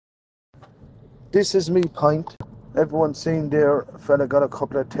This is me, Pint. Everyone's seen there, a fella got a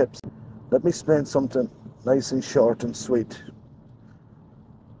couple of tips. Let me explain something nice and short and sweet.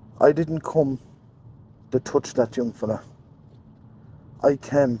 I didn't come to touch that young fella. I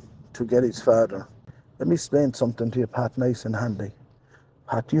came to get his father. Let me explain something to you, Pat, nice and handy.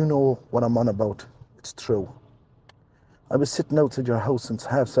 Pat, you know what I'm on about. It's true. I was sitting outside your house since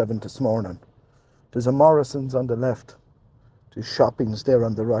 7:30 this morning. There's a Morrison's on the left. There's shopping's there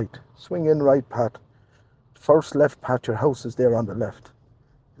on the right. Swing in right, Pat. First left, Pat, your house is there on the left.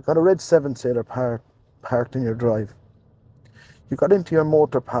 You've got a red 7-seater parked in your drive. You got into your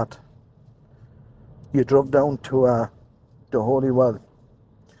motor, Pat. You drove down to the Holy Well.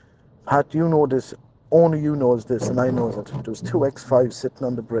 Pat, you know this. Only you knows this, and I knows it. There was two X5s sitting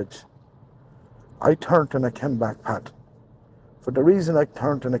on the bridge. I turned and I came back, Pat. For the reason I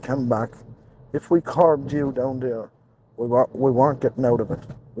turned and I came back, if we curbed you down there, we weren't getting out of it.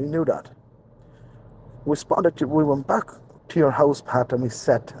 We knew that. We spotted you. We went back to your house, Pat, and we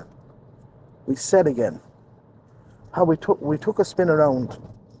said again. How we took a spin around.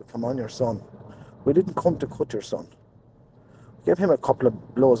 Come on, your son. We didn't come to cut your son. Give him a couple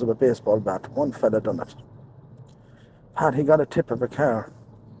of blows of a baseball bat. One fella done it. Pat, he got a tip of a car.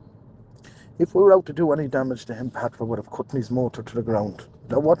 If we were out to do any damage to him, Pat, we would have cut his motor to the ground.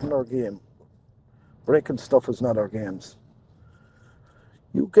 That wasn't our game. Breaking stuff is not our games.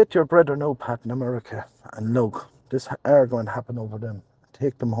 You get your brother now, Pat, in America, and look, this are going to happen over them.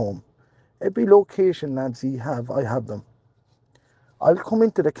 Take them home. Every location, lads, I have them. I'll come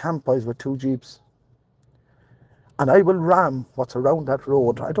into the camp, boys, with 2 jeeps. And I will ram what's around that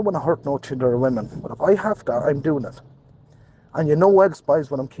road. I don't want to hurt no children or women, but if I have to, I'm doing it. And you know else, boys,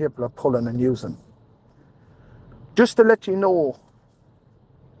 what I'm capable of pulling and using. Just to let you know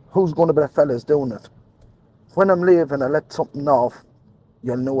who's going to be the fellas doing it. When I'm leaving, I let something off,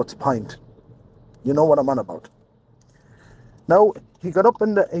 you'll know it's Pint. You know what I'm on about. Now, he got up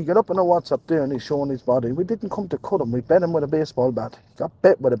in the WhatsApp there and he's showing his body. We didn't come to cut him. We bet him with a baseball bat. He got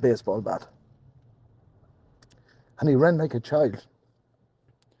bet with a baseball bat. And he ran like a child.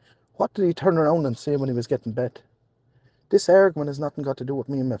 What did he turn around and say when he was getting bet? This argument has nothing got to do with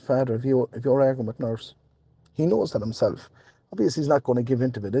me and my father if you're arguing with Nurse. He knows that himself. Obviously he's not going to give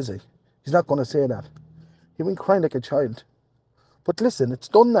in to it, is he? He's not going to say that. He went crying like a child. But listen, it's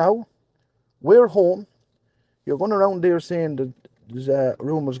done now. We're home. You're going around there saying that there's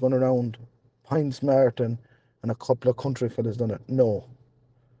rumours going around. Pine Smart and a couple of country fellas done it. No.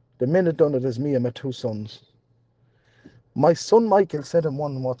 The men that done it is me and my 2 sons. My son Michael said in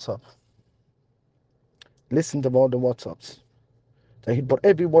one WhatsApp, listen to all the WhatsApps, that he'd put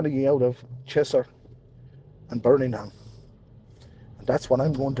every one of you out of Chester and Birmingham. And that's what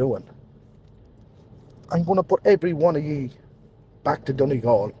I'm going doing. I'm going to put every one of you back to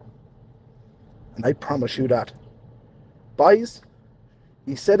Donegal. And I promise you that. Boys,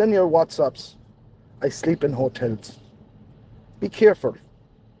 he said in your WhatsApps, I sleep in hotels. Be careful.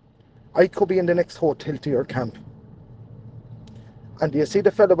 I could be in the next hotel to your camp. And do you see the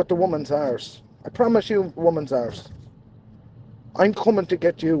fella with the woman's arse? I promise you, woman's arse. I'm coming to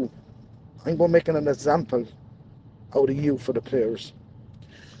get you. I'm going to make an example out of you for the players.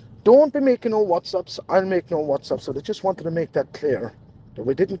 Don't be making no WhatsApps. I'll make no WhatsApps. So I just wanted to make that clear. That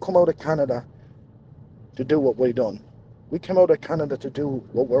we didn't come out of Canada to do what we done. We came out of Canada to do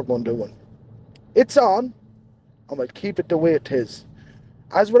what we're going to do. It's on. And we'll keep it the way it is.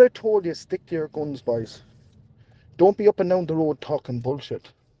 As what I told you, stick to your guns, boys. Don't be up and down the road talking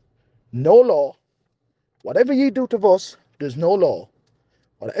bullshit. No law. Whatever ye do to us, there's no law.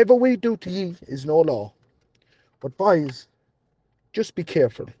 Whatever we do to ye is no law. But boys, just be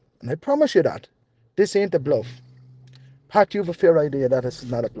careful. And I promise you that. This ain't a bluff. Pat, you have a fair idea that this is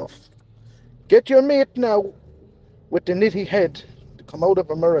not a bluff. Get your mate now with the nitty head to come out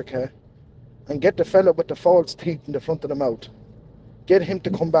of America and get the fella with the false teeth in the front of the mouth. Get him to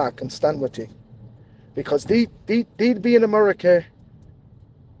come back and stand with you. Because they'd be in America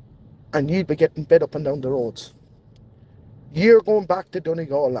and you'd be getting bed up and down the roads. You're going back to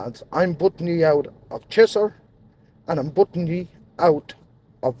Donegal, lads. I'm putting you out of Chester and I'm putting you out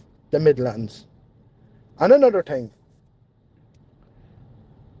of the Midlands. And another thing,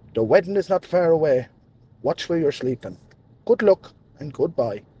 the wedding is not far away. Watch where you're sleeping. Good luck and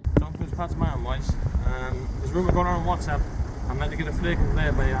goodbye. Duncan's Pat's man, boys. There's rumour going on WhatsApp. I'm meant to get a flake and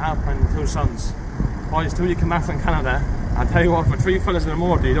play by a half pint and 2 sons. Boys, till you come back from Canada, I'll tell you what, for 3 fellas in a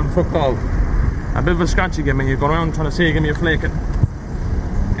motor, you don't fuck all. A bit of a scratch you give me, you go around trying to say you give me a flaking.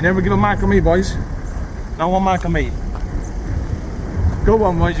 You never give a mark on me, boys. Not one mark on me. Go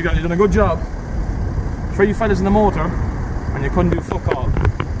on, boys, you've done a good job. 3 fellas in the motor, and you couldn't do fuck all.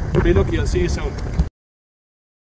 Be lucky, I'll see you soon.